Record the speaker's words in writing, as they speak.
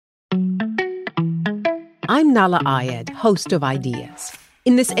I'm Nala Ayed, host of Ideas.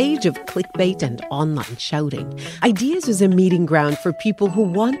 In this age of clickbait and online shouting, Ideas is a meeting ground for people who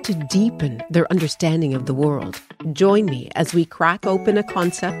want to deepen their understanding of the world. Join me as we crack open a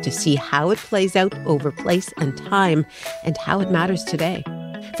concept to see how it plays out over place and time and how it matters today.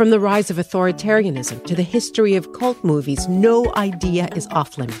 From the rise of authoritarianism to the history of cult movies, no idea is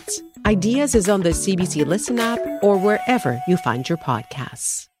off limits. Ideas is on the CBC Listen app or wherever you find your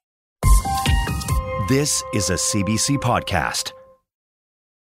podcasts. This is a CBC podcast.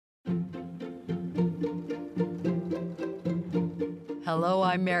 Hello,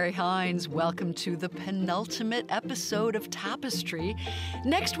 I'm Mary Hines. Welcome to the penultimate episode of Tapestry.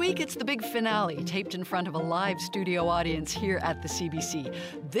 Next week, it's the big finale, taped in front of a live studio audience here at the CBC.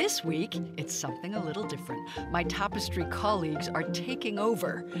 This week, it's something a little different. My Tapestry colleagues are taking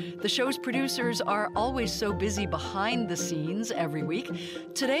over. The show's producers are always so busy behind the scenes every week.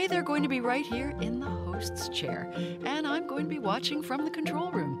 Today, they're going to be right here in the host's chair, and I'm going to be watching from the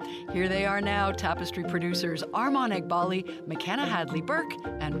control room. Here they are now, Tapestry producers Arman Aghbali, McKenna Hadley-Burke,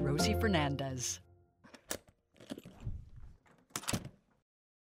 and Rosie Fernandez.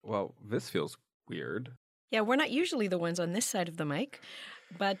 Well, this feels weird. Yeah, we're not usually the ones on this side of the mic.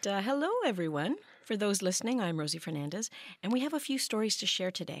 But hello, everyone. For those listening, I'm Rosie Fernandez, and we have a few stories to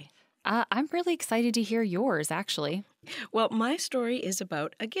share today. I'm really excited to hear yours, actually. Well, my story is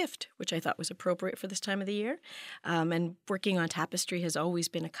about a gift, which I thought was appropriate for this time of the year. And working on Tapestry has always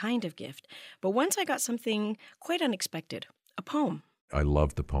been a kind of gift. But once I got something quite unexpected, a poem. I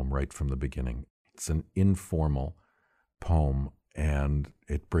loved the poem right from the beginning. It's an informal poem, and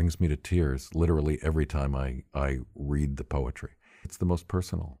it brings me to tears literally every time I read the poetry. It's the most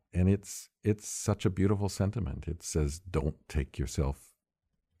personal, and it's such a beautiful sentiment. It says, don't take yourself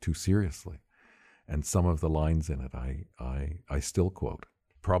too seriously. And some of the lines in it I still quote.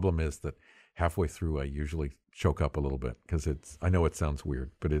 Problem is that halfway through I usually choke up a little bit because I know it sounds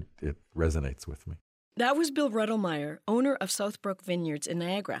weird, but it resonates with me. That was Bill Ruddlemeyer, owner of Southbrook Vineyards in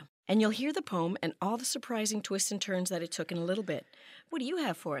Niagara. And you'll hear the poem and all the surprising twists and turns that it took in a little bit. What do you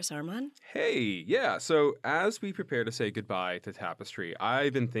have for us, Arman? Hey, yeah, so as we prepare to say goodbye to Tapestry,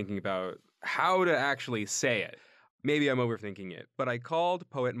 I've been thinking about how to actually say it. Maybe I'm overthinking it, but I called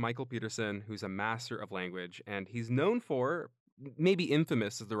poet Michael Peterson, who's a master of language, and he's known for, maybe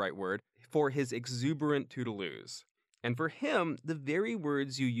infamous is the right word, for his exuberant toodaloos. And for him, the very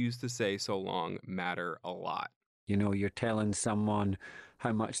words you used to say so long matter a lot. You know, you're telling someone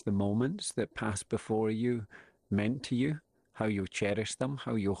how much the moments that passed before you meant to you, how you'll cherish them,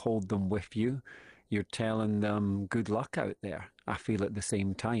 how you'll hold them with you. You're telling them good luck out there. I feel at the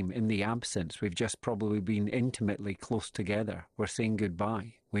same time, in the absence, we've just probably been intimately close together. We're saying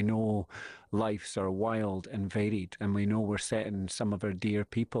goodbye. We know lives are wild and varied, and we know we're setting some of our dear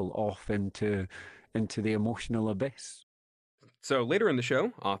people off into the emotional abyss. So later in the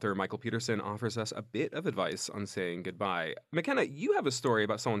show, author Michael Peterson offers us a bit of advice on saying goodbye. McKenna, you have a story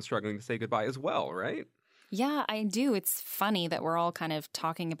about someone struggling to say goodbye as well, right? Yeah, I do. It's funny that we're all kind of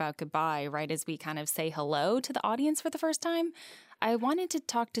talking about goodbye right as we kind of say hello to the audience for the first time. I wanted to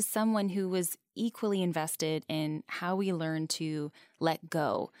talk to someone who was equally invested in how we learn to let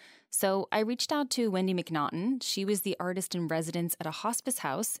go. So I reached out to Wendy McNaughton. She was the artist in residence at a hospice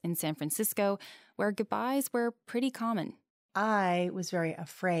house in San Francisco where goodbyes were pretty common. I was very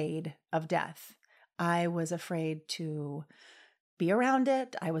afraid of death. I was afraid to be around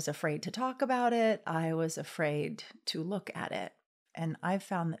it. I was afraid to talk about it. I was afraid to look at it. And I've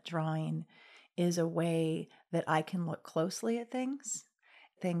found that drawing is a way that I can look closely at things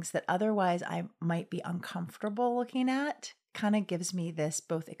that otherwise I might be uncomfortable looking at. Kind of gives me this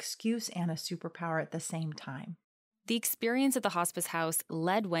both excuse and a superpower at the same time. The experience at the hospice house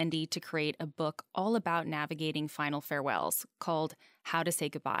led Wendy to create a book all about navigating final farewells called How to Say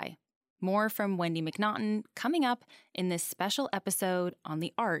Goodbye. More from Wendy McNaughton coming up in this special episode on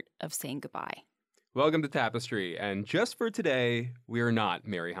the art of saying goodbye. Welcome to Tapestry, and just for today, we are not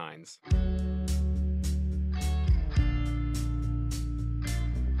Mary Hines.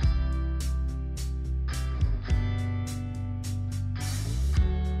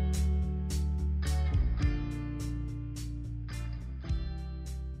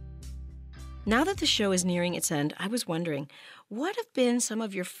 Now that the show is nearing its end, I was wondering, what have been some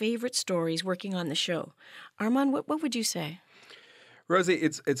of your favorite stories working on the show? Arman, what would you say? Rosie,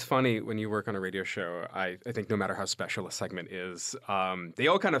 it's funny when you work on a radio show. I think no matter how special a segment is, they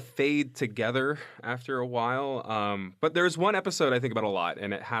all kind of fade together after a while. But there's one episode I think about a lot,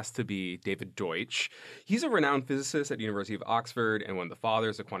 and it has to be David Deutsch. He's a renowned physicist at the University of Oxford and one of the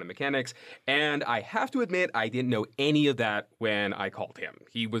fathers of quantum mechanics. And I have to admit, I didn't know any of that when I called him.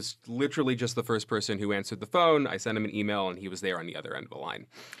 He was literally just the first person who answered the phone. I sent him an email, and he was there on the other end of the line.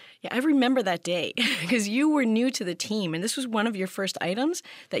 Yeah, I remember that day because you were new to the team, and this was one of your first items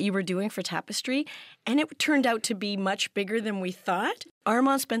that you were doing for Tapestry, and it turned out to be much bigger than we thought.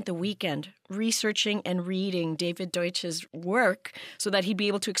 Arman spent the weekend researching and reading David Deutsch's work so that he'd be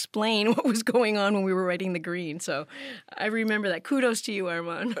able to explain what was going on when we were writing the green. So I remember that. Kudos to you,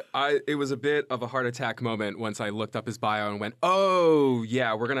 Arman. It was a bit of a heart attack moment once I looked up his bio and went, oh,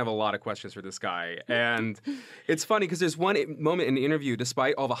 yeah, we're going to have a lot of questions for this guy. And it's funny because there's one moment in the interview,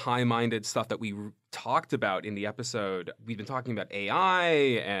 despite all the high-minded stuff that we talked about in the episode, we've been talking about AI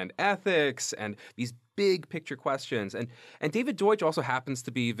and ethics and these big picture questions. And David Deutsch also happens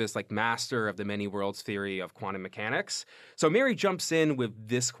to be this like master of the many worlds theory of quantum mechanics. So Mary jumps in with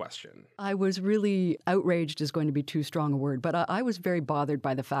this question. I was really outraged is going to be too strong a word, but I was very bothered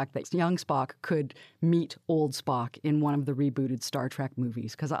by the fact that young Spock could meet old Spock in one of the rebooted Star Trek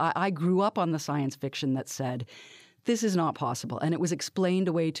movies. Because I grew up on the science fiction that said, this is not possible. And it was explained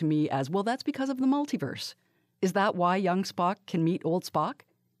away to me as, well, that's because of the multiverse. Is that why young Spock can meet old Spock?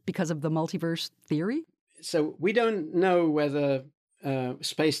 Because of the multiverse theory? So we don't know whether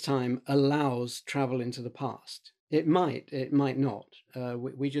space-time allows travel into the past. It might not.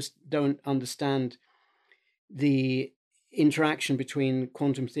 We just don't understand the interaction between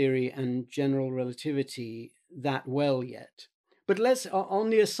quantum theory and general relativity that well yet. But let's, on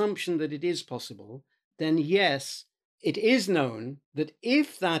the assumption that it is possible, then yes, it is known that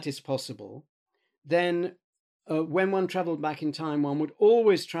if that is possible, then when one traveled back in time, one would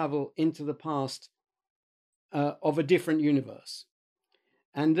always travel into the past of a different universe.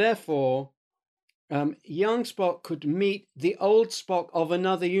 And therefore, young Spock could meet the old Spock of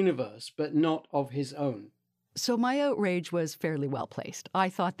another universe, but not of his own. So my outrage was fairly well placed. I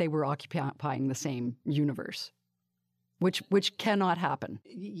thought they were occupying the same universe, which cannot happen.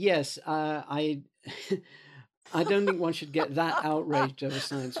 Yes, I don't think one should get that outraged over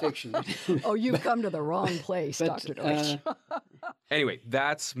science fiction. Oh, you've come to the wrong place, Dr. Deutsch. Anyway,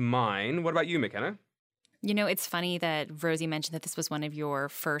 that's mine. What about you, McKenna? You know, it's funny that Rosie mentioned that this was one of your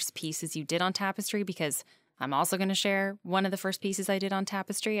first pieces you did on Tapestry, because I'm also going to share one of the first pieces I did on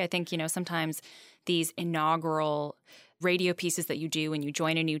Tapestry. I think, sometimes these inaugural radio pieces that you do when you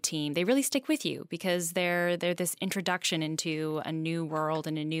join a new team, they really stick with you because they're this introduction into a new world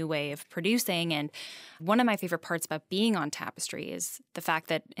and a new way of producing. And one of my favorite parts about being on Tapestry is the fact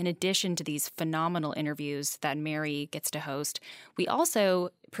that in addition to these phenomenal interviews that Mary gets to host, we also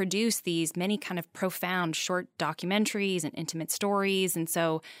produce these many kind of profound short documentaries and intimate stories. And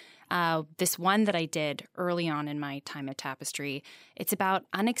so this one that I did early on in my time at Tapestry, it's about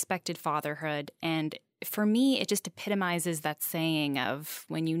unexpected fatherhood. And for me, it just epitomizes that saying of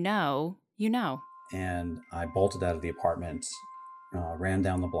when you know, you know. And I bolted out of the apartment, ran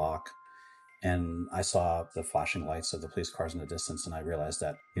down the block, and I saw the flashing lights of the police cars in the distance, and I realized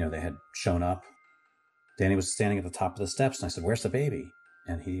that, they had shown up. Danny was standing at the top of the steps, and I said, "Where's the baby?"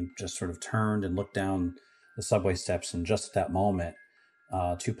 And he just sort of turned and looked down the subway steps, and just at that moment,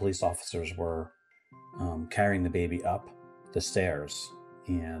 2 police officers were carrying the baby up the stairs,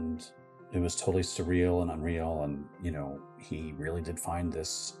 and it was totally surreal and unreal. And, he really did find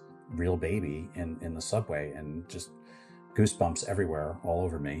this real baby in the subway, and just goosebumps everywhere all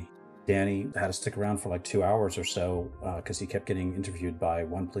over me. Danny had to stick around for like 2 hours or so because he kept getting interviewed by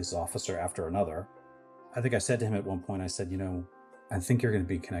one police officer after another. I think I said to him at one point, I said, I think you're going to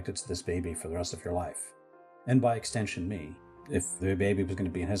be connected to this baby for the rest of your life. And by extension, me. If the baby was going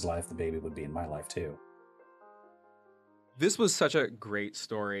to be in his life, the baby would be in my life too. This was such a great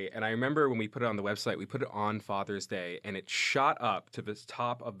story. And I remember when we put it on the website, we put it on Father's Day, and it shot up to the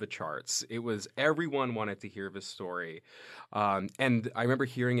top of the charts. It was, everyone wanted to hear this story. And I remember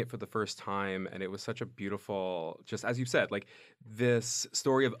hearing it for the first time, and it was such a beautiful, just as you said, like this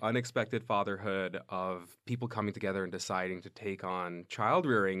story of unexpected fatherhood, of people coming together and deciding to take on child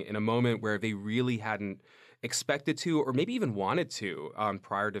rearing in a moment where they really hadn't expected to, or maybe even wanted to,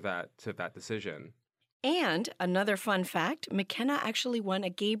 prior to that decision. And another fun fact, McKenna actually won a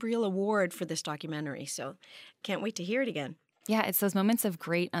Gabriel Award for this documentary, so can't wait to hear it again. Yeah, it's those moments of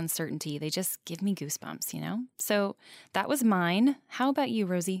great uncertainty. They just give me goosebumps, So that was mine. How about you,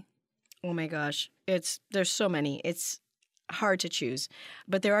 Rosie? Oh my gosh, there's so many. hard to choose.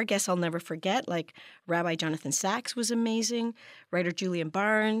 But there are guests I'll never forget, like Rabbi Jonathan Sachs was amazing, writer Julian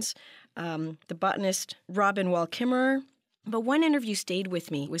Barnes, the botanist Robin Wall-Kimmerer. But one interview stayed with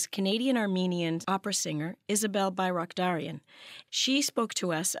me was Canadian-Armenian opera singer Isabel Bayrakdarian. She spoke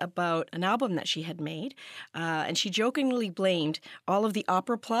to us about an album that she had made, and she jokingly blamed all of the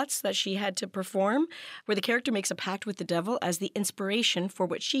opera plots that she had to perform, where the character makes a pact with the devil, as the inspiration for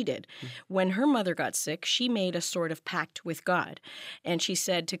what she did. When her mother got sick, she made a sort of pact with God. And she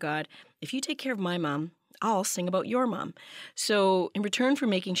said to God, if you take care of my mom, I'll sing about your mom. So in return for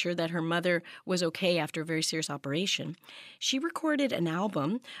making sure that her mother was okay after a very serious operation, she recorded an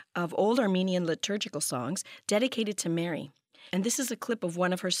album of old Armenian liturgical songs dedicated to Mary. And this is a clip of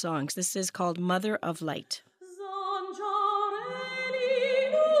one of her songs. This is called Mother of Light.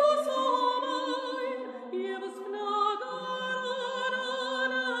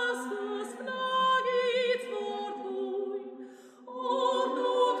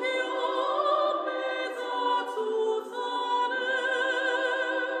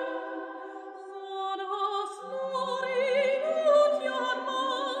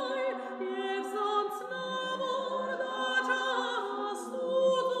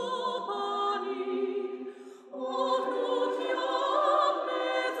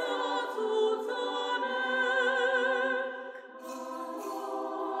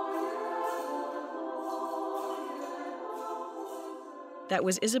 That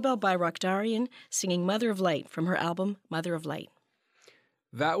was Isabel Bayrakdarian singing Mother of Light from her album Mother of Light.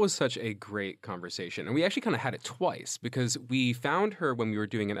 That was such a great conversation. And we actually kind of had it twice because we found her when we were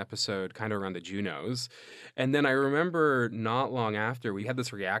doing an episode kind of around the Junos. And then I remember not long after we had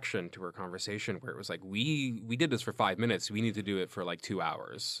this reaction to her conversation where it was like, we did this for 5 minutes. We need to do it for like 2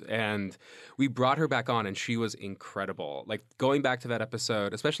 hours. And we brought her back on and she was incredible. Like going back to that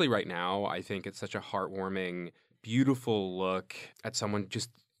episode, especially right now, I think it's such a heartwarming, beautiful look at someone just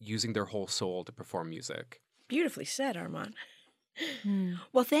using their whole soul to perform music. Beautifully said, Arman.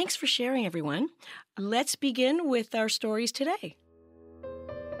 Well, thanks for sharing, everyone. Let's begin with our stories today.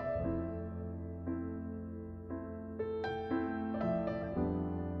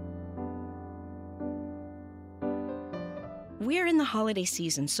 We're in the holiday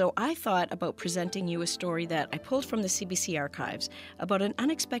season, so I thought about presenting you a story that I pulled from the CBC archives about an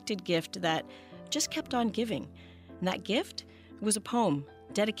unexpected gift that just kept on giving. And that gift was a poem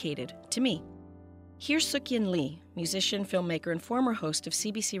dedicated to me. Here's Sukyin Lee, musician, filmmaker, and former host of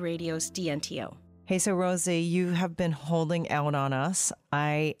CBC Radio's DNTO. Hey, so Rosie, you have been holding out on us.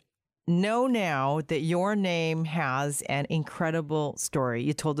 I know now that your name has an incredible story.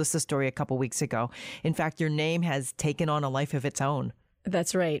 You told us the story a couple weeks ago. In fact, your name has taken on a life of its own.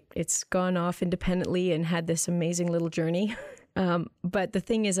 That's right. It's gone off independently and had this amazing little journey. But the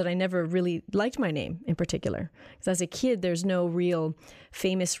thing is that I never really liked my name in particular. Because as a kid, there's no real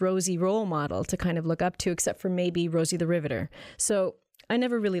famous Rosie role model to kind of look up to, except for maybe Rosie the Riveter. So I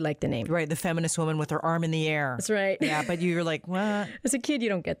never really liked the name. Right, the feminist woman with her arm in the air. That's right. Yeah, but you're like, what? As a kid, you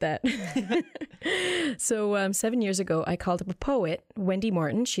don't get that. So 7 years ago, I called up a poet, Wendy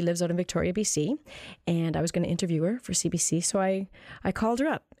Morton. She lives out in Victoria, BC. And I was going to interview her for CBC. So I called her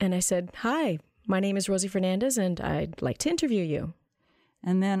up and I said, hi, my name is Rosie Fernandez and I'd like to interview you.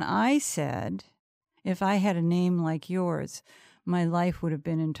 And then I said, if I had a name like yours, my life would have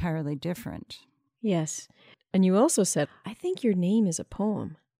been entirely different. Yes. And you also said, I think your name is a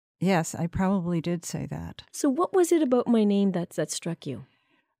poem. Yes, I probably did say that. So what was it about my name that struck you?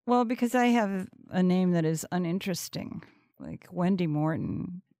 Well, because I have a name that is uninteresting, like Wendy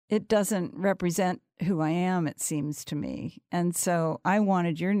Morton. It doesn't represent who I am, it seems to me. And so I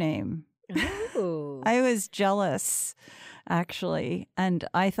wanted your name. Oh. I was jealous, actually. And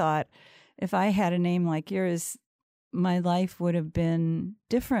I thought, if I had a name like yours, my life would have been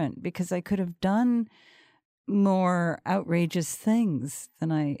different because I could have done more outrageous things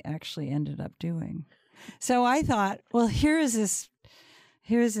than I actually ended up doing. So I thought, well, here's this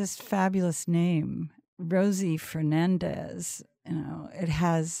fabulous name, Rosie Fernandez. You know, it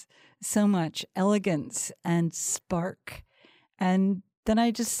has so much elegance and spark. And then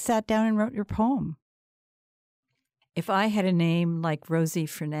I just sat down and wrote your poem. If I had a name like Rosie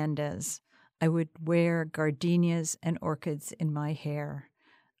Fernandez, I would wear gardenias and orchids in my hair.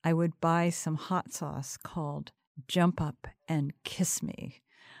 I would buy some hot sauce called Jump Up and Kiss Me.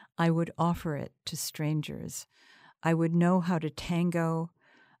 I would offer it to strangers. I would know how to tango.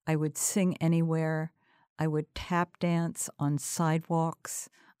 I would sing anywhere. I would tap dance on sidewalks.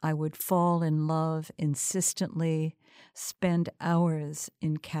 I would fall in love insistently, spend hours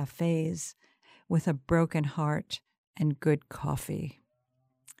in cafes with a broken heart and good coffee.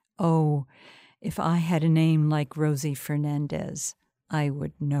 Oh, If I had a name like Rosie Fernandez, I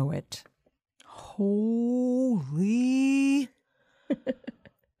would know it. Holy.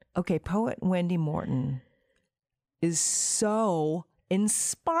 Okay, poet Wendy Morton is so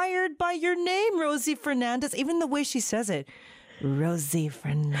inspired by your name, Rosie Fernandez. Even the way she says it, Rosie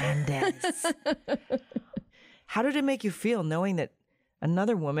Fernandez. How did it make you feel knowing that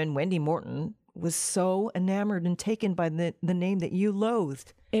another woman, Wendy Morton, was so enamored and taken by the name that you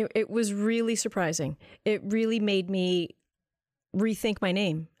loathed? It was really surprising. It really made me rethink my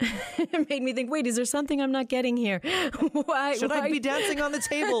name. It made me think, wait, is there something I'm not getting here? Why should I be dancing on the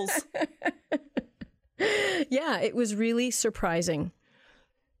tables? Yeah, it was really surprising.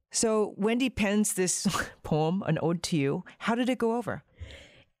 So Wendy pens this poem, an ode to you. How did it go over?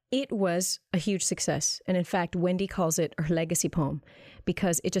 It was a huge success. And in fact, Wendy calls it her legacy poem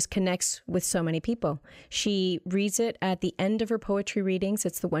because it just connects with so many people. She reads it at the end of her poetry readings.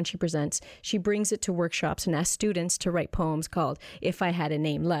 It's the one she presents. She brings it to workshops and asks students to write poems called If I Had a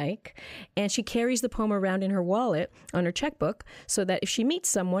Name Like. And she carries the poem around in her wallet on her checkbook so that if she meets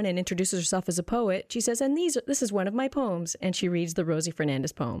someone and introduces herself as a poet, she says, and this is one of my poems. And she reads the Rosie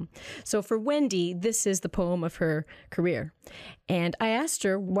Fernandez poem. So for Wendy, this is the poem of her career. And I asked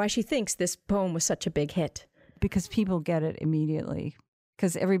her why she thinks this poem was such a big hit. Because people get it immediately.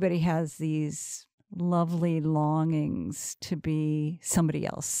 Because everybody has these lovely longings to be somebody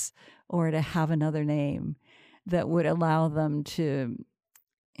else or to have another name that would allow them to,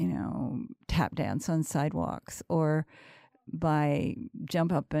 tap dance on sidewalks or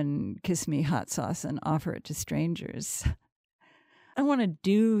jump up and kiss me hot sauce and offer it to strangers. I want to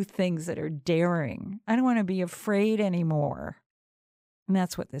do things that are daring. I don't want to be afraid anymore. And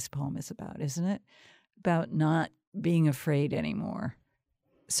that's what this poem is about, isn't it? About not being afraid anymore.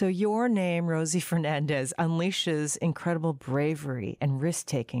 So your name, Rosie Fernandez, unleashes incredible bravery and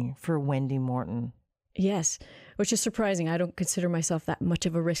risk-taking for Wendy Morton. Yes, which is surprising. I don't consider myself that much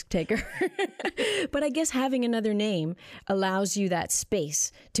of a risk taker. But I guess having another name allows you that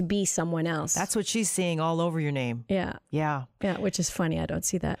space to be someone else. That's what she's seeing all over your name. Yeah. Yeah. Yeah, which is funny. I don't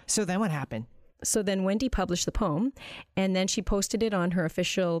see that. So then what happened? So then Wendy published the poem, and then she posted it on her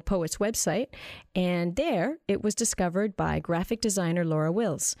official poet's website, and there it was discovered by graphic designer Laura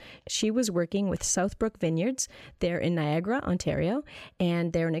Wills. She was working with Southbrook Vineyards. They're in Niagara, Ontario,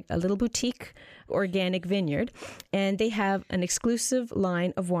 and they're in a little boutique organic vineyard, and they have an exclusive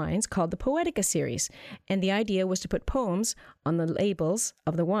line of wines called the Poetica series, and the idea was to put poems on the labels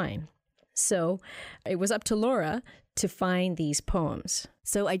of the wine. So it was up to Laura to find these poems.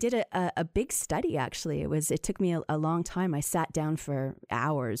 So I did a big study, actually. It took me a long time. I sat down for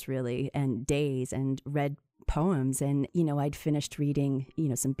hours, really, and days and read poems. And, I'd finished reading,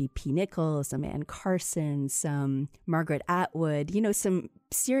 some B.P. Nichols, some Anne Carson, some Margaret Atwood, some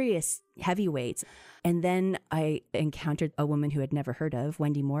serious heavyweights. And then I encountered a woman who I'd never heard of,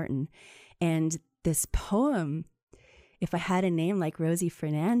 Wendy Morton. And this poem, If I Had a Name Like Rosie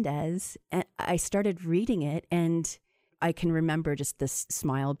Fernandez, and I started reading it, and I can remember just this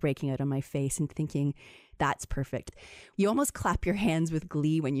smile breaking out on my face and thinking, that's perfect. You almost clap your hands with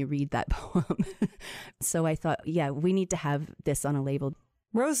glee when you read that poem. So I thought, yeah, we need to have this on a label.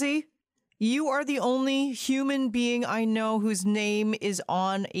 Rosie, you are the only human being I know whose name is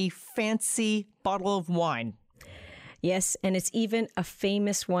on a fancy bottle of wine. Yes, and it's even a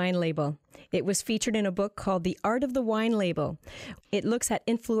famous wine label. It was featured in a book called The Art of the Wine Label. It looks at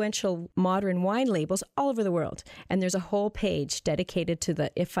influential modern wine labels all over the world. And there's a whole page dedicated to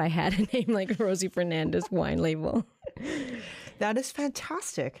the If I Had a Name Like Rosie Fernandez wine label. That is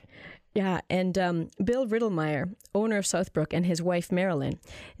fantastic. Yeah, and Bill Riddlemeyer, owner of Southbrook, and his wife Marilyn,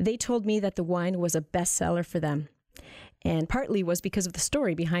 they told me that the wine was a bestseller for them. And partly was because of the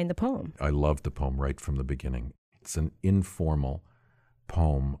story behind the poem. I loved the poem right from the beginning. It's an informal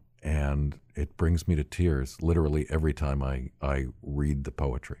poem, and it brings me to tears literally every time I read the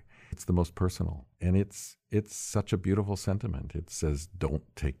poetry. It's the most personal, and it's such a beautiful sentiment. It says, don't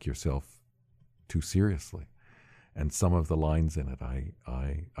take yourself too seriously. And some of the lines in it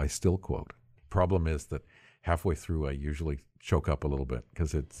I still quote. Problem is that halfway through I usually choke up a little bit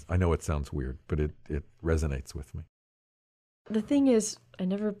because I know it sounds weird, but it resonates with me. The thing is, I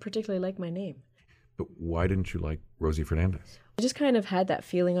never particularly liked my name. But why didn't you like Rosie Fernandez? I just kind of had that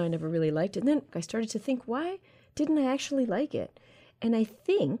feeling I never really liked it. And then I started to think, why didn't I actually like it? And I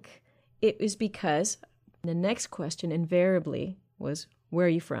think it was because the next question invariably was, where are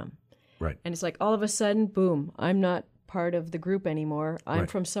you from? Right. And it's like all of a sudden, boom, I'm not part of the group anymore. I'm Right.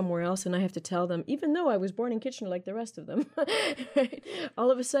 from somewhere else, and I have to tell them, even though I was born in Kitchener like the rest of them, right?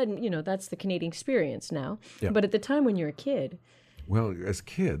 All of a sudden, that's the Canadian experience now. Yeah. But at the time when you're a kid, Well, as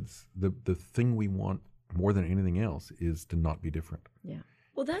kids, the thing we want more than anything else is to not be different. Yeah.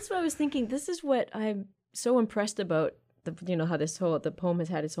 Well, that's what I was thinking. This is what I'm so impressed about, how the poem has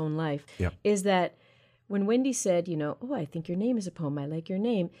had its own life, is that when Wendy said, oh, I think your name is a poem, I like your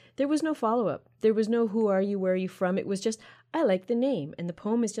name, there was no follow-up. There was no who are you, where are you from? It was just, I like the name. And the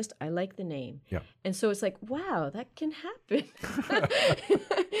poem is just, I like the name. Yeah. And so it's like, wow, that can happen.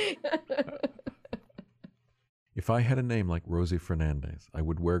 If I had a name like Rosie Fernandez, I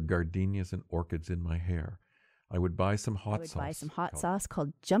would wear gardenias and orchids in my hair. I would buy some hot sauce. I would buy some hot sauce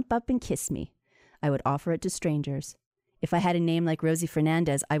called Jump Up and Kiss Me. I would offer it to strangers. If I had a name like Rosie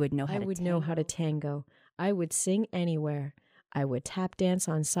Fernandez, I would know how to tango. I would sing anywhere. I would tap dance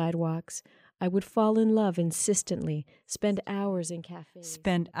on sidewalks. I would fall in love insistently, spend hours in cafes.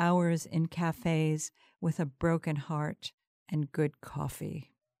 Spend hours in cafes with a broken heart and good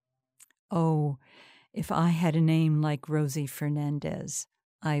coffee. Oh, if I had a name like Rosie Fernandez,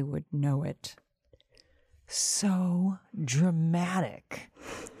 I would know it. So dramatic.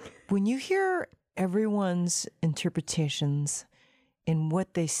 When you hear everyone's interpretations in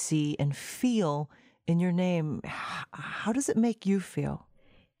what they see and feel in your name, how does it make you feel?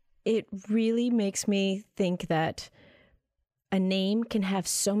 It really makes me think that a name can have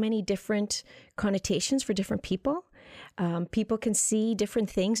so many different connotations for different people. People can see different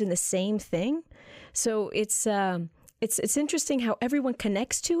things in the same thing. So it's interesting how everyone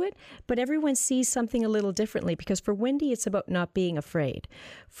connects to it, but everyone sees something a little differently, because for Wendy, it's about not being afraid.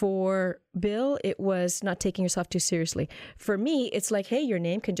 For Bill, it was not taking yourself too seriously. For me, it's like, hey, your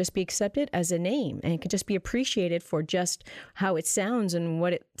name can just be accepted as a name and it can just be appreciated for just how it sounds and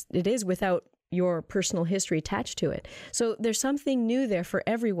what it is without your personal history attached to it. So there's something new there for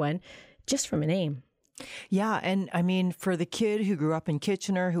everyone just from a name. Yeah, and I mean, for the kid who grew up in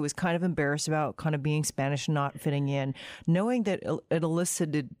Kitchener, who was kind of embarrassed about kind of being Spanish and not fitting in, knowing that it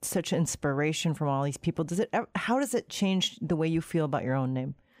elicited such inspiration from all these people, how does it change the way you feel about your own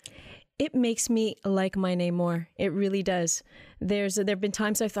name? It makes me like my name more. It really does. There have been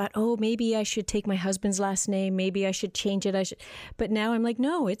times I thought, oh, maybe I should take my husband's last name. Maybe I should change it. But now I'm like,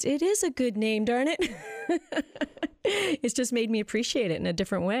 no, it is a good name, darn it. It's just made me appreciate it in a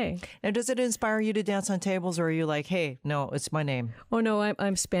different way. Now, does it inspire you to dance on tables, or are you like, hey, no, it's my name? Oh, no,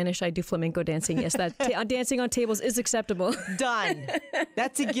 I'm Spanish. I do flamenco dancing. Yes, dancing on tables is acceptable. Done.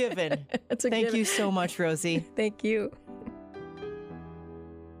 That's a given. Thank you so much, Rosie. Thank you.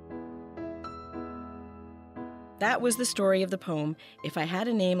 That was the story of the poem, If I Had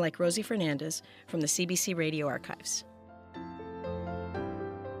a Name Like Rosie Fernandez, from the CBC Radio Archives.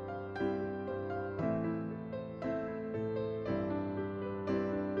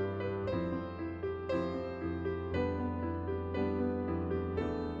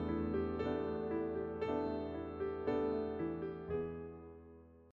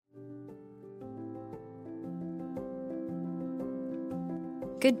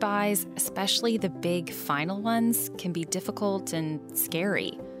 Goodbyes, especially the big final ones, can be difficult and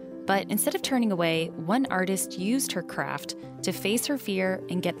scary. But instead of turning away, one artist used her craft to face her fear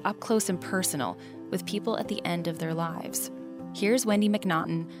and get up close and personal with people at the end of their lives. Here's Wendy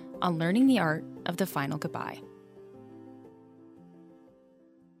McNaughton on learning the art of the final goodbye.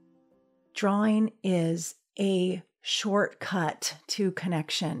 Drawing is a shortcut to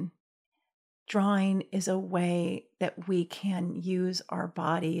connection. Drawing is a way that we can use our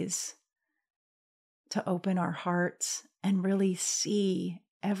bodies to open our hearts and really see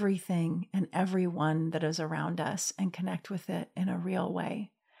everything and everyone that is around us and connect with it in a real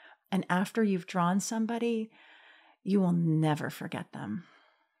way. And after you've drawn somebody, you will never forget them.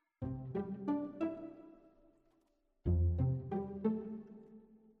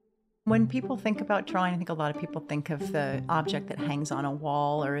 When people think about drawing, I think a lot of people think of the object that hangs on a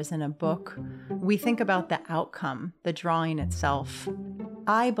wall or is in a book. We think about the outcome, the drawing itself.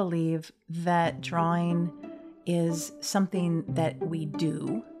 I believe that drawing is something that we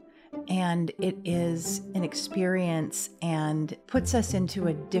do, and it is an experience and puts us into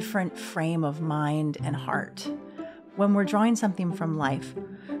a different frame of mind and heart. When we're drawing something from life,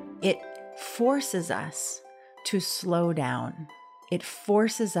 it forces us to slow down. It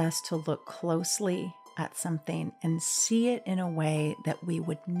forces us to look closely at something and see it in a way that we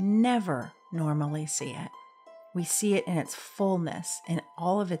would never normally see it. We see it in its fullness, in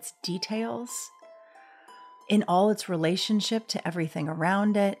all of its details, in all its relationship to everything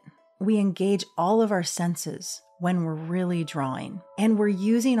around it. We engage all of our senses when we're really drawing and we're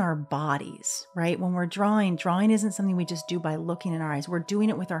using our bodies, right? When we're drawing isn't something we just do by looking in our eyes. We're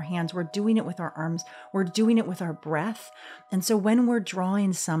doing it with our hands. We're doing it with our arms. We're doing it with our breath. And so when we're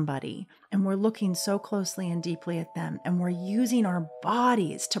drawing somebody and we're looking so closely and deeply at them and we're using our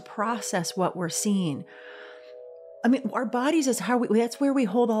bodies to process what we're seeing, I mean, our bodies is that's where we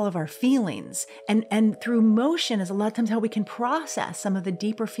hold all of our feelings. And through motion is a lot of times how we can process some of the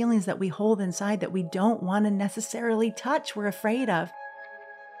deeper feelings that we hold inside that we don't want to necessarily touch, we're afraid of.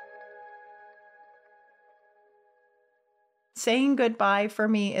 Saying goodbye for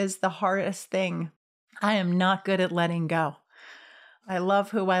me is the hardest thing. I am not good at letting go. I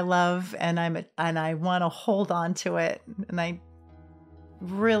love who I love and I want to hold on to it. And I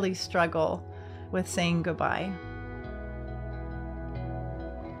really struggle with saying goodbye.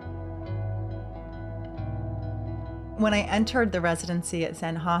 When I entered the residency at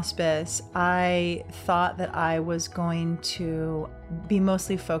Zen Hospice, I thought that I was going to be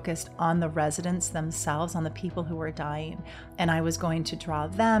mostly focused on the residents themselves, on the people who were dying. And I was going to draw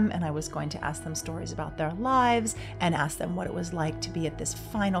them, and I was going to ask them stories about their lives and ask them what it was like to be at this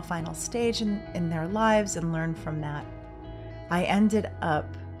final stage in their lives and learn from that. I ended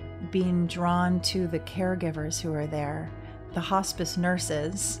up being drawn to the caregivers who are there, the hospice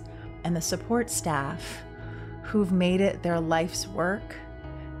nurses, and the support staff who've made it their life's work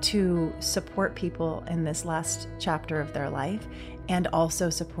to support people in this last chapter of their life and also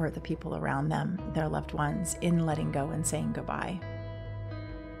support the people around them, their loved ones, in letting go and saying goodbye.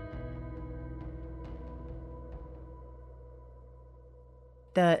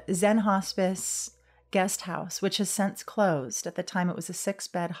 The Zen Hospice guest house, which has since closed. At the time, it was a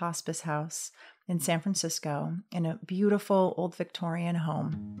 6-bed hospice house in San Francisco in a beautiful old Victorian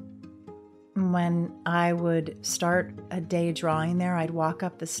home. When I would start a day drawing there, I'd walk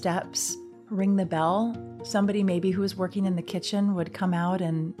up the steps, ring the bell. Somebody maybe who was working in the kitchen would come out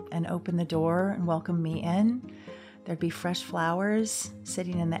and open the door and welcome me in. There'd be fresh flowers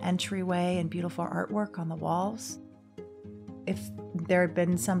sitting in the entryway and beautiful artwork on the walls. If there had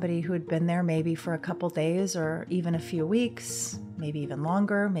been somebody who had been there maybe for a couple days or even a few weeks, maybe even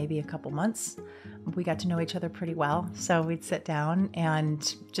longer, maybe a couple months, we got to know each other pretty well. So we'd sit down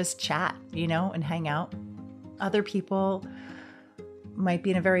and just chat, and hang out. Other people might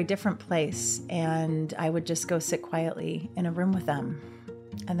be in a very different place, and I would just go sit quietly in a room with them.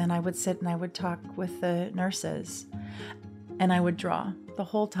 And then I would sit and I would talk with the nurses, and I would draw the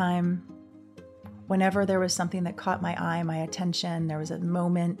whole time. Whenever there was something that caught my eye, my attention, there was a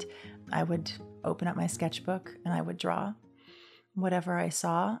moment, I would open up my sketchbook and I would draw whatever I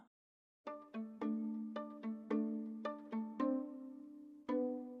saw.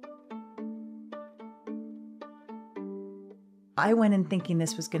 I went in thinking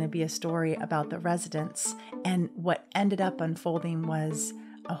this was going to be a story about the residents, and what ended up unfolding was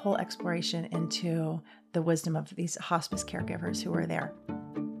a whole exploration into the wisdom of these hospice caregivers who were there.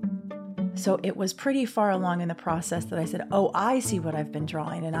 So it was pretty far along in the process that I said, oh, I see what I've been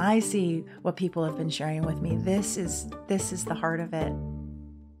drawing, and I see what people have been sharing with me. This is the heart of it.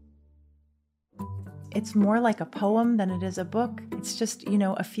 It's more like a poem than it is a book. It's just,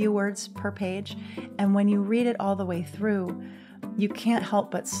 a few words per page. And when you read it all the way through, you can't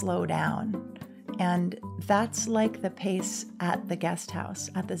help but slow down. And that's like the pace at the guest house,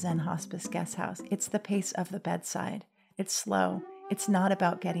 at the Zen Hospice guest house. It's the pace of the bedside. It's slow. It's not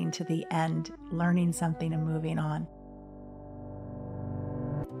about getting to the end, learning something and moving on.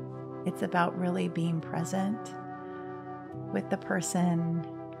 It's about really being present with the person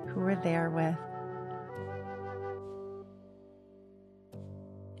who we're there with.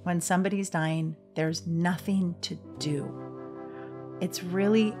 When somebody's dying, there's nothing to do. It's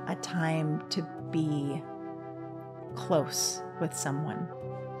really a time to be close with someone.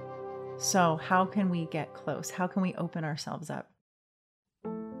 So how can we get close? How can we open ourselves up?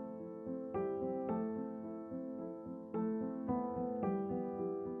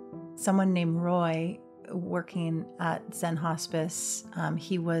 Someone named Roy, working at Zen Hospice,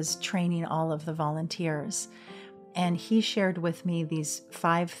 he was training all of the volunteers. And he shared with me these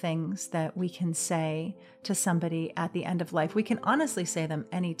 5 things that we can say to somebody at the end of life. We can honestly say them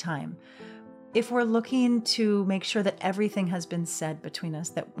anytime. If we're looking to make sure that everything has been said between us,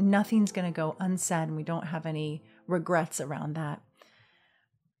 that nothing's going to go unsaid and we don't have any regrets around that,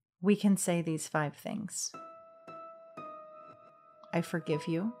 we can say these 5 things. I forgive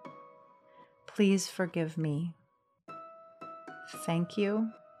you. Please forgive me. Thank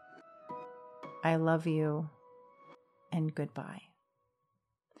you. I love you. And goodbye.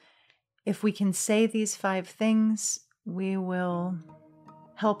 If we can say these 5 things, we will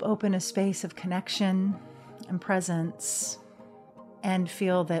help open a space of connection, and presence and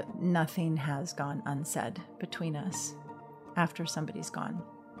feel that nothing has gone unsaid between us after somebody's gone.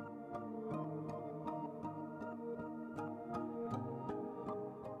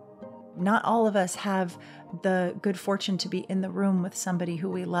 Not all of us have the good fortune to be in the room with somebody who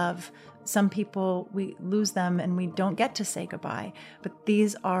we love. Some people, we lose them and we don't get to say goodbye. But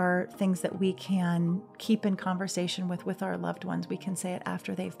these are things that we can keep in conversation with our loved ones. We can say it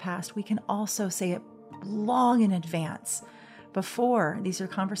after they've passed. We can also say it long in advance before. These are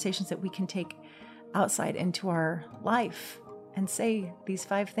conversations that we can take outside into our life and say these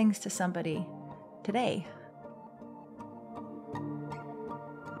 5 things to somebody today.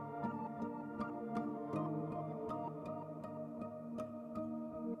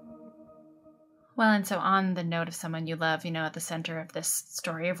 Well, and so on the note of someone you love, at the center of this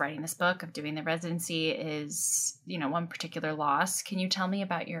story of writing this book, of doing the residency is, one particular loss. Can you tell me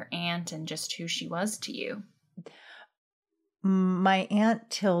about your aunt and just who she was to you? My Aunt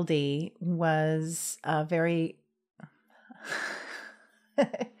Tildy was a very...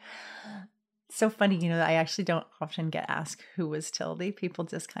 so funny, I actually don't often get asked who was Tildy. People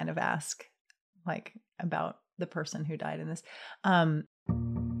just kind of ask, about the person who died in this.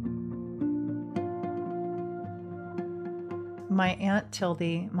 My Aunt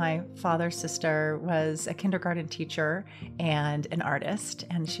Tildy, my father's sister, was a kindergarten teacher and an artist,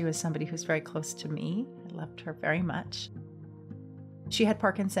 and she was somebody who's very close to me. I loved her very much. She had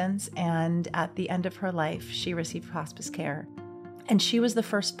Parkinson's, and at the end of her life, she received hospice care. And she was the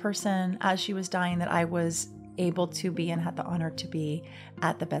first person, as she was dying, that I was able to be and had the honor to be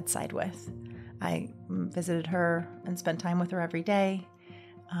at the bedside with. I visited her and spent time with her every day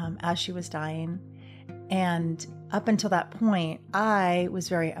as she was dying. And up until that point, I was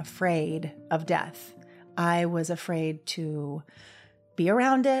very afraid of death. I was afraid to be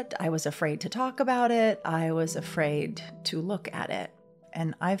around it. I was afraid to talk about it. I was afraid to look at it.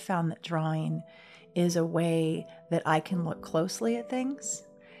 And I've found that drawing is a way that I can look closely at things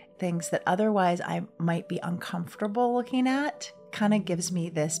that otherwise I might be uncomfortable looking at. Kind of gives me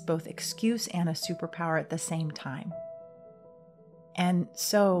this both excuse and a superpower at the same time. And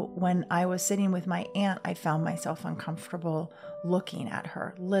so when I was sitting with my aunt, I found myself uncomfortable looking at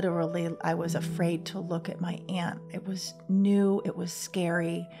her. Literally, I was afraid to look at my aunt. It was new. It was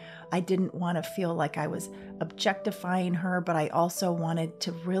scary. I didn't want to feel like I was objectifying her, but I also wanted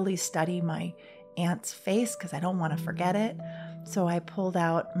to really study my aunt's face because I don't want to forget it. So I pulled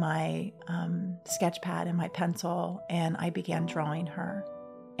out my sketch pad and my pencil and I began drawing her.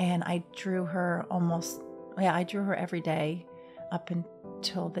 And I drew her I drew her every day up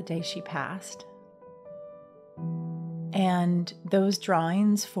until the day she passed. And those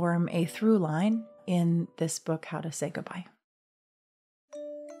drawings form a through line in this book, How to Say Goodbye.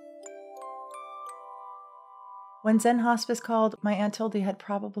 When Zen Hospice called, my Aunt Tildy had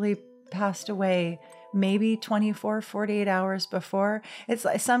probably passed away maybe 24, 48 hours before. It's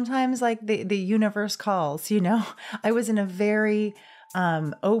like sometimes like the universe calls, I was in a very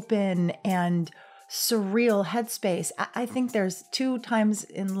open and surreal headspace. I think there's 2 times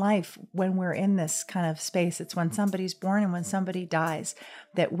in life when we're in this kind of space. It's when somebody's born and when somebody dies,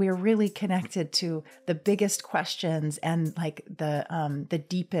 that we're really connected to the biggest questions and like the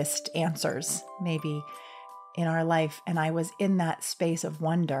deepest answers maybe in our life. And I was in that space of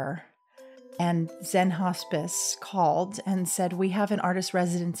wonder. And Zen Hospice called and said, we have an artist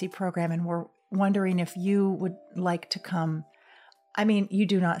residency program and we're wondering if you would like to come. I mean, you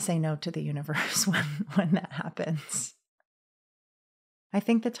do not say no to the universe when that happens. I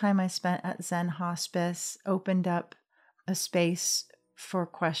think the time I spent at Zen Hospice opened up a space for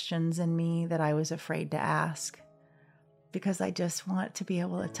questions in me that I was afraid to ask, because I just want to be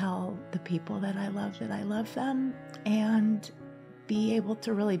able to tell the people that I love them, and be able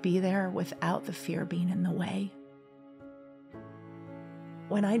to really be there without the fear being in the way.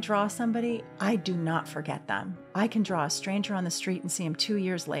 When I draw somebody, I do not forget them. I can draw a stranger on the street and see him 2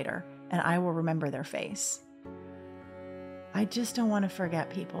 years later, and I will remember their face. I just don't want to forget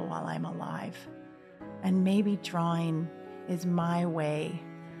people while I'm alive. And maybe drawing is my way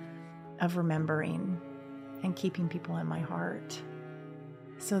of remembering and keeping people in my heart,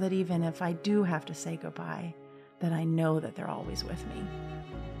 so that even if I do have to say goodbye, that I know that they're always with me.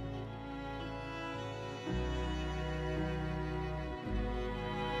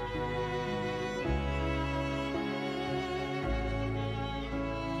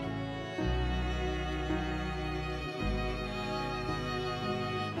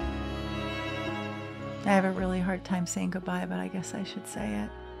 I have a really hard time saying goodbye, but I guess I should say it.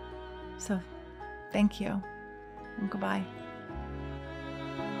 So, thank you, and goodbye.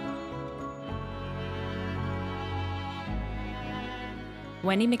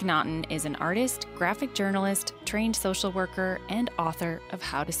 Wendy McNaughton is an artist, graphic journalist, trained social worker, and author of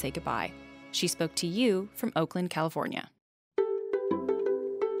How to Say Goodbye. She spoke to you from Oakland, California.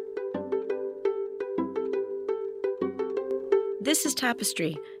 This is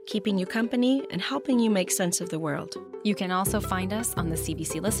Tapestry, keeping you company and helping you make sense of the world. You can also find us on the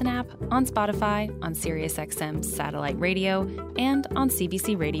CBC Listen app, on Spotify, on SiriusXM satellite radio, and on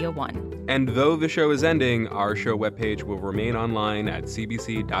CBC Radio 1. And though the show is ending, our show webpage will remain online at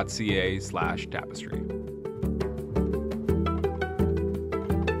cbc.ca/tapestry.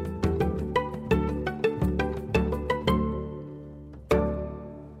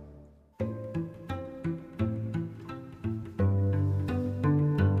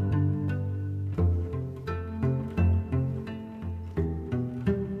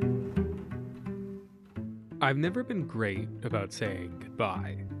 I've never been great about saying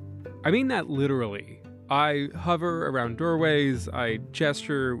goodbye. I mean that literally. I hover around doorways, I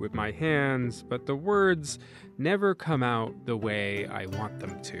gesture with my hands, but the words never come out the way I want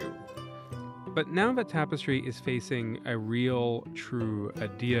them to. But now that Tapestry is facing a real, true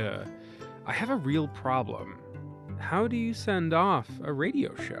adieu, I have a real problem. How do you send off a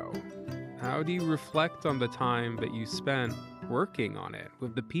radio show? How do you reflect on the time that you spent working on it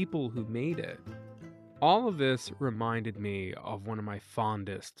with the people who made it? All of this reminded me of one of my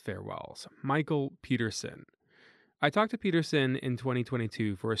fondest farewells, Michael Peterson. I talked to Peterson in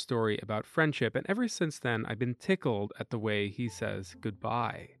 2022 for a story about friendship, and ever since then, I've been tickled at the way he says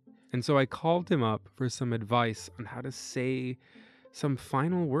goodbye. And so I called him up for some advice on how to say some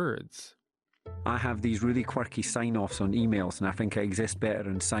final words. I have these really quirky sign-offs on emails, and I think I exist better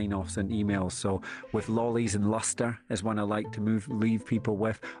in sign-offs than emails. So with lollies and luster is one I like to leave people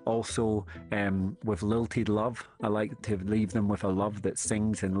with. Also with lilted love, I like to leave them with a love that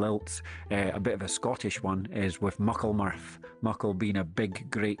sings and lilts. A bit of a Scottish one is with muckle mirth. Muckle being a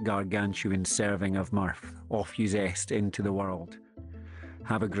big, great gargantuan serving of mirth. Off you zest into the world.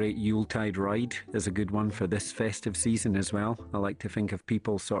 Have a great Yuletide ride is a good one for this festive season as well. I like to think of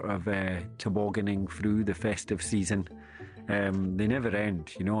people sort of tobogganing through the festive season. They never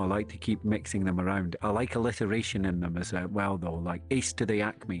end, you know. I like to keep mixing them around. I like alliteration in them as well, though, like ace to the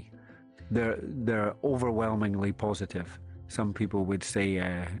acme. They're overwhelmingly positive. Some people would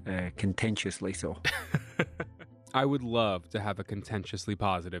say contentiously so. I would love to have a contentiously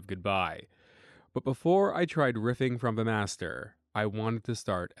positive goodbye. But before I tried riffing from the master, I wanted to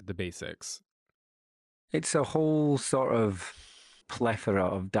start at the basics. It's a whole sort of plethora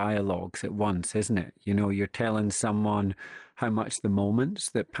of dialogues at once, isn't it? You know, you're telling someone how much the moments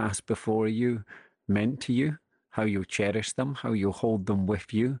that pass before you meant to you, how you'll cherish them, how you'll hold them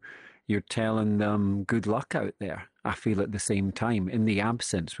with you. You're telling them good luck out there. I feel at the same time, in the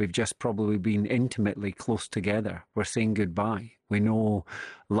absence, we've just probably been intimately close together. We're saying goodbye. We know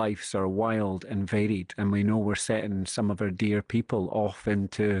lives are wild and varied, and we know we're setting some of our dear people off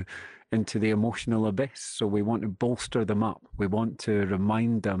into the emotional abyss. So we want to bolster them up. We want to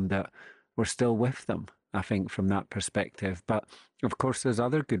remind them that we're still with them, I think, from that perspective. But of course, there's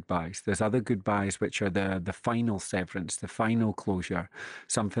other goodbyes. There's other goodbyes which are the final severance, the final closure,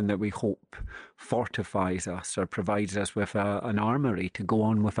 something that we hope fortifies us or provides us with an armory to go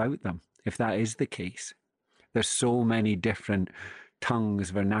on without them, if that is the case. There's so many different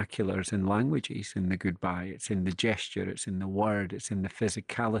tongues, vernaculars, and languages in the goodbye. It's in the gesture, it's in the word, it's in the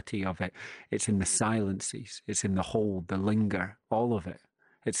physicality of it, it's in the silences, it's in the hold, the linger, all of it.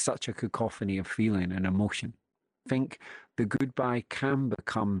 It's such a cacophony of feeling and emotion. I think the goodbye can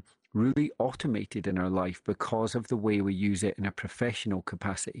become really automated in our life because of the way we use it in a professional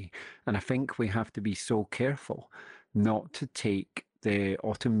capacity. And I think we have to be so careful not to take the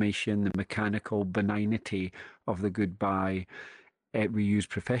automation, the mechanical benignity of the goodbye we use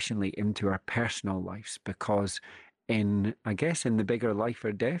professionally into our personal lives, because in the bigger life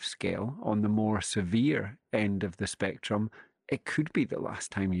or death scale, on the more severe end of the spectrum, it could be the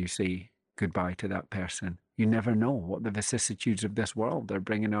last time you say goodbye to that person. You never know what the vicissitudes of this world are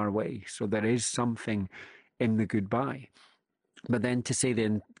bringing our way. So there is something in the goodbye. But then to say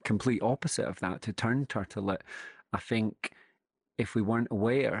the complete opposite of that, to turn turtle it, I think if we weren't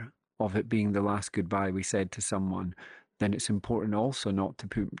aware of it being the last goodbye we said to someone, then it's important also not to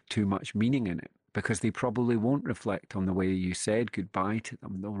put too much meaning in it, because they probably won't reflect on the way you said goodbye to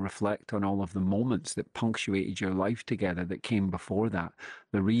them. They'll reflect on all of the moments that punctuated your life together that came before that,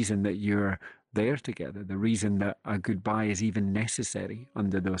 the reason that you're there together, the reason that a goodbye is even necessary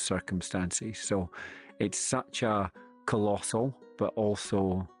under those circumstances. So it's such a colossal, but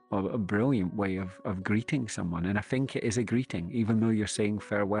also a brilliant way of greeting someone. And I think it is a greeting. Even though you're saying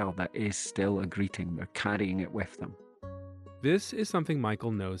farewell, that is still a greeting. They're carrying it with them. This is something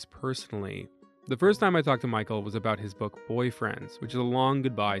Michael knows personally. The first time I talked to Michael was about his book Boyfriends, which is a long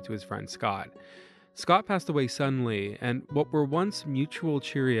goodbye to his friend Scott. Scott passed away suddenly, and what were once mutual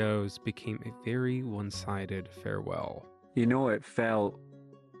Cheerios became a very one-sided farewell. You know, it felt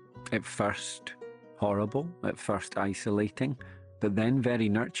at first horrible, at first isolating, but then very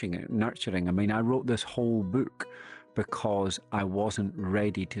nurturing. I mean, I wrote this whole book because I wasn't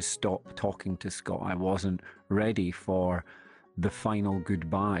ready to stop talking to Scott. I wasn't ready for the final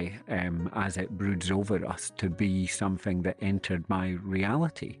goodbye as it broods over us to be something that entered my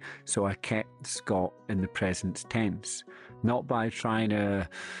reality. So I kept Scott in the present tense, not by trying to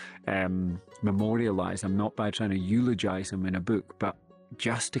memorialize him, not by trying to eulogize him in a book, but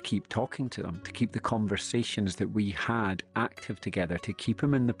just to keep talking to them, to keep the conversations that we had active together, to keep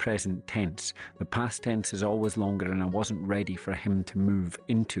him in the present tense. The past tense is always longer, and I wasn't ready for him to move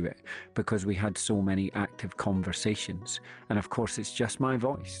into it because we had so many active conversations. And of course, it's just my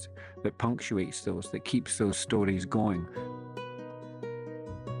voice that punctuates those, that keeps those stories going.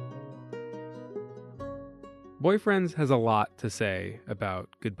 Boyfriends has a lot to say about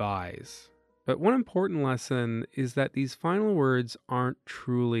goodbyes. But one important lesson is that these final words aren't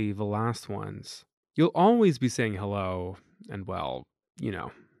truly the last ones. You'll always be saying hello, and well, you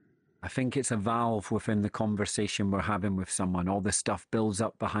know. I think it's a valve within the conversation we're having with someone. All the stuff builds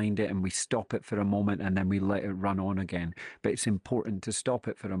up behind it and we stop it for a moment and then we let it run on again. But it's important to stop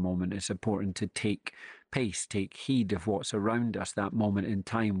it for a moment. It's important to take pace, take heed of what's around us, that moment in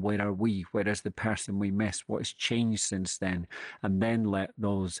time. Where are we? Where is the person we miss? What has changed since then? And then let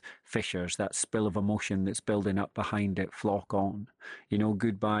those fissures, that spill of emotion that's building up behind it, flock on. You know,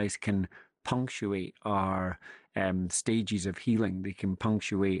 goodbyes can punctuate our stages of healing. They can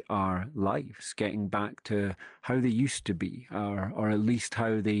punctuate our lives, getting back to how they used to be, or at least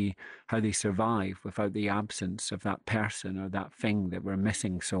how they survive without the absence of that person or that thing that we're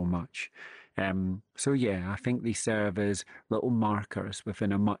missing so much. So yeah, I think they serve as little markers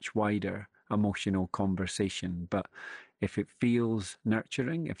within a much wider emotional conversation. But if it feels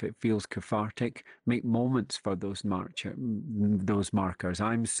nurturing, if it feels cathartic, make moments for those markers.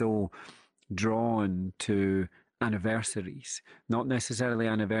 I'm so drawn to anniversaries, not necessarily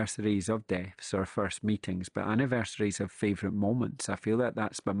anniversaries of deaths or first meetings, but anniversaries of favourite moments. I feel that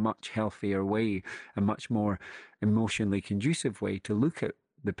that's a much healthier way, a much more emotionally conducive way to look at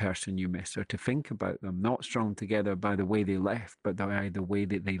the person you miss or to think about them, not strung together by the way they left, but by the way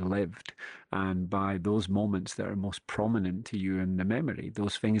that they lived and by those moments that are most prominent to you in the memory,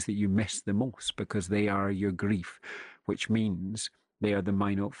 those things that you miss the most because they are your grief, which means they are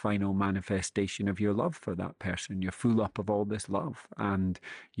the final manifestation of your love for that person. You're full up of all this love and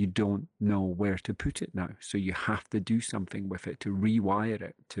you don't know where to put it now. So you have to do something with it, to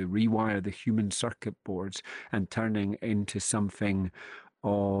rewire the human circuit boards and turning into something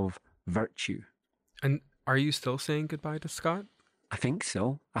of virtue. And are you still saying goodbye to Scott? I think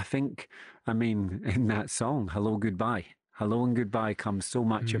so. I mean, in that song, Hello, Goodbye. Hello and goodbye comes so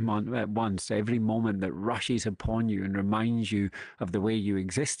much at once. Every moment that rushes upon you and reminds you of the way you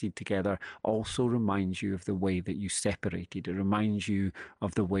existed together also reminds you of the way that you separated. It reminds you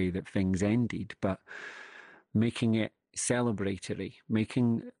of the way that things ended. But making it celebratory,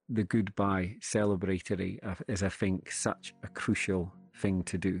 making the goodbye celebratory is, I think, such a crucial thing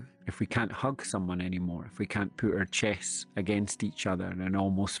to do. If we can't hug someone anymore, if we can't put our chests against each other and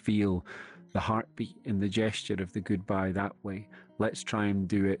almost feel the heartbeat in the gesture of the goodbye that way, let's try and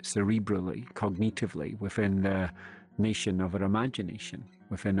do it cerebrally, cognitively, within the nation of our imagination,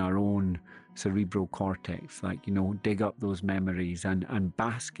 within our own cerebral cortex, dig up those memories and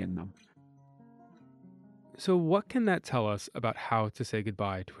bask in them. So what can that tell us about how to say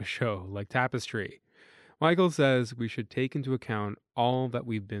goodbye to a show like Tapestry? Michael says we should take into account all that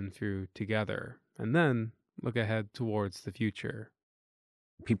we've been through together and then look ahead towards the future.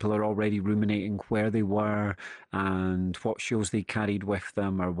 People are already ruminating where they were and what shows they carried with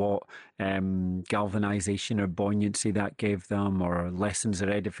them, or what galvanization or buoyancy that gave them, or lessons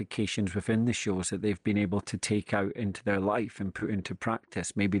or edifications within the shows that they've been able to take out into their life and put into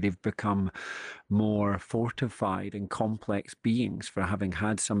practice. Maybe they've become more fortified and complex beings for having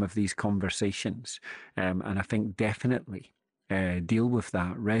had some of these conversations. And I think definitely deal with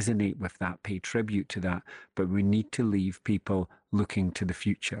that, resonate with that, pay tribute to that. But we need to leave people looking to the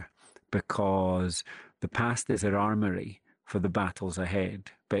future, because the past is our armory for the battles ahead,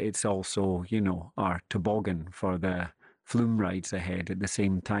 but it's also, our toboggan for the flume rides ahead at the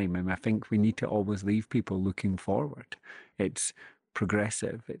same time. And I think we need to always leave people looking forward. It's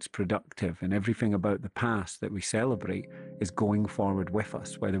progressive, it's productive, and everything about the past that we celebrate is going forward with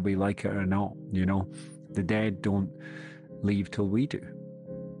us, whether we like it or not. The dead don't leave till we do.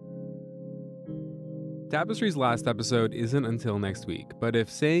 Tapestry's last episode isn't until next week, but if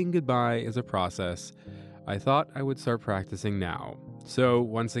saying goodbye is a process, I thought I would start practicing now. So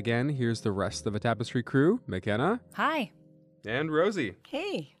once again, here's the rest of the Tapestry crew. McKenna. Hi. And Rosie.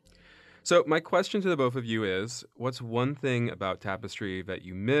 Hey. So my question to the both of you is, what's one thing about Tapestry that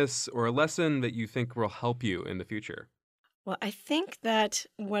you miss or a lesson that you think will help you in the future? Well, I think that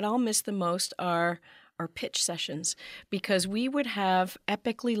what I'll miss the most are our pitch sessions, because we would have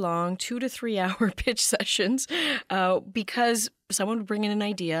epically long 2 to 3 hour pitch sessions because someone would bring in an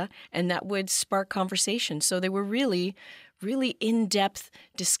idea and that would spark conversation. So they were really in-depth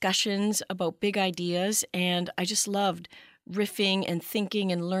discussions about big ideas, and I just loved riffing and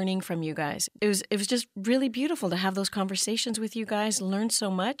thinking and learning from you guys. It was just really beautiful to have those conversations with you guys, learn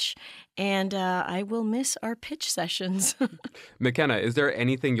so much, and I will miss our pitch sessions. McKenna, is there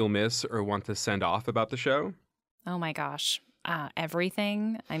anything you'll miss or want to send off about the show? Oh my gosh.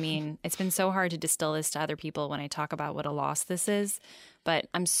 Everything. I mean, it's been so hard to distill this to other people when I talk about what a loss this is, but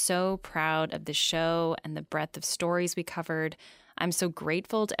I'm so proud of the show and the breadth of stories we covered. I'm so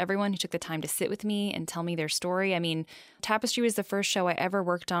grateful to everyone who took the time to sit with me and tell me their story. I mean, Tapestry was the first show I ever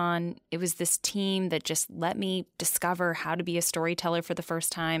worked on. It was this team that just let me discover how to be a storyteller for the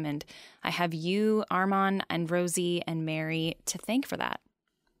first time. And I have you, Arman, and Rosie, and Mary to thank for that.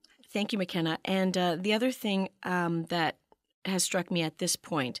 Thank you, McKenna. And the other thing that has struck me at this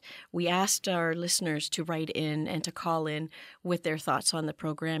point, we asked our listeners to write in and to call in with their thoughts on the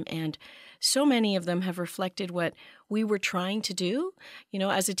program, and so many of them have reflected what we were trying to do. You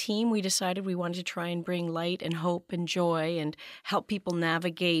know, as a team, we decided we wanted to try and bring light and hope and joy and help people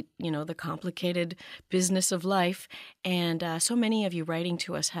navigate, you know, the complicated business of life. And so many of you writing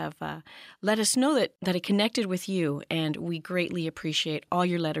to us have let us know that it connected with you, and we greatly appreciate all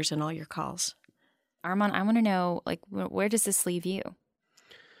your letters and all your calls. Arman, I want to know, like, where does this leave you?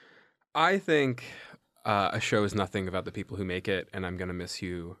 I think a show is nothing without the people who make it, and I'm going to miss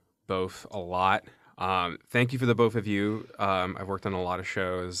you both a lot. Thank you for the both of you. I've worked on a lot of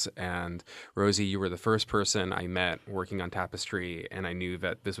shows, and Rosie, you were the first person I met working on Tapestry, and I knew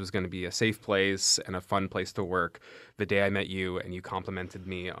that this was going to be a safe place and a fun place to work the day I met you, and you complimented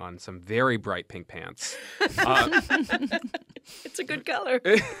me on some very bright pink pants. It's a good color.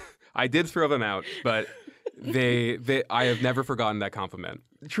 I did throw them out, but I have never forgotten that compliment.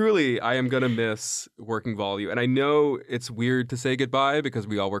 Truly, I am going to miss working with all of you. And I know it's weird to say goodbye because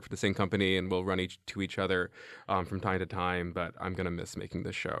we all work for the same company and we'll run to each other from time to time, but I'm going to miss making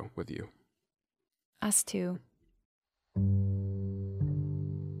this show with you. Us too.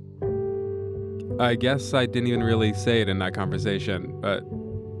 I guess I didn't even really say it in that conversation, but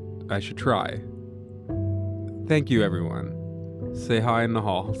I should try. Thank you, everyone. Say hi in the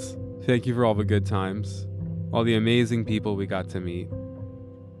halls. Thank you for all the good times, all the amazing people we got to meet,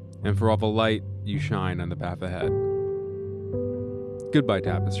 and for all the light you shine on the path ahead. Goodbye,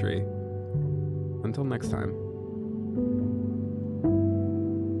 Tapestry. Until next time.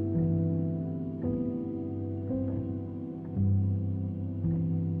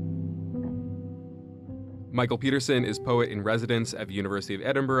 Michael Peterson is poet in residence at the University of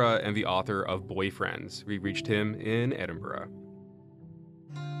Edinburgh and the author of Boyfriends. We reached him in Edinburgh.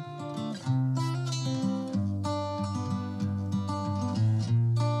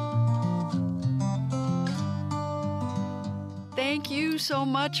 Thank you so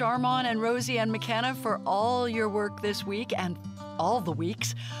much, Arman and Rosie and McKenna, for all your work this week and all the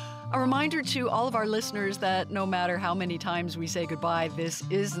weeks. A reminder to all of our listeners that no matter how many times we say goodbye, this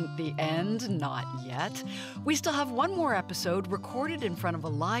isn't the end, not yet. We still have one more episode recorded in front of a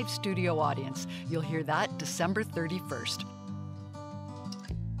live studio audience. You'll hear that December 31st.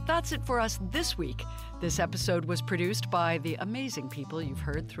 That's it for us this week. This episode was produced by the amazing people you've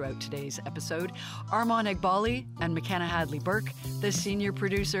heard throughout today's episode, Arman Aghbali and McKenna Hadley-Burke. The senior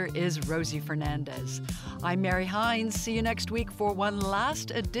producer is Rosie Fernandez. I'm Mary Hines. See you next week for one last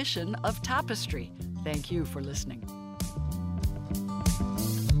edition of Tapestry. Thank you for listening.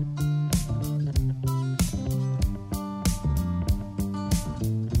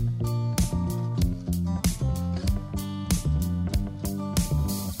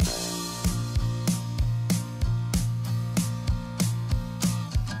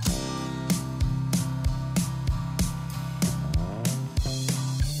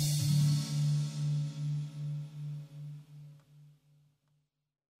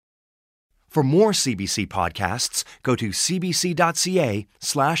 For more CBC podcasts, go to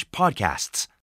cbc.ca/podcasts.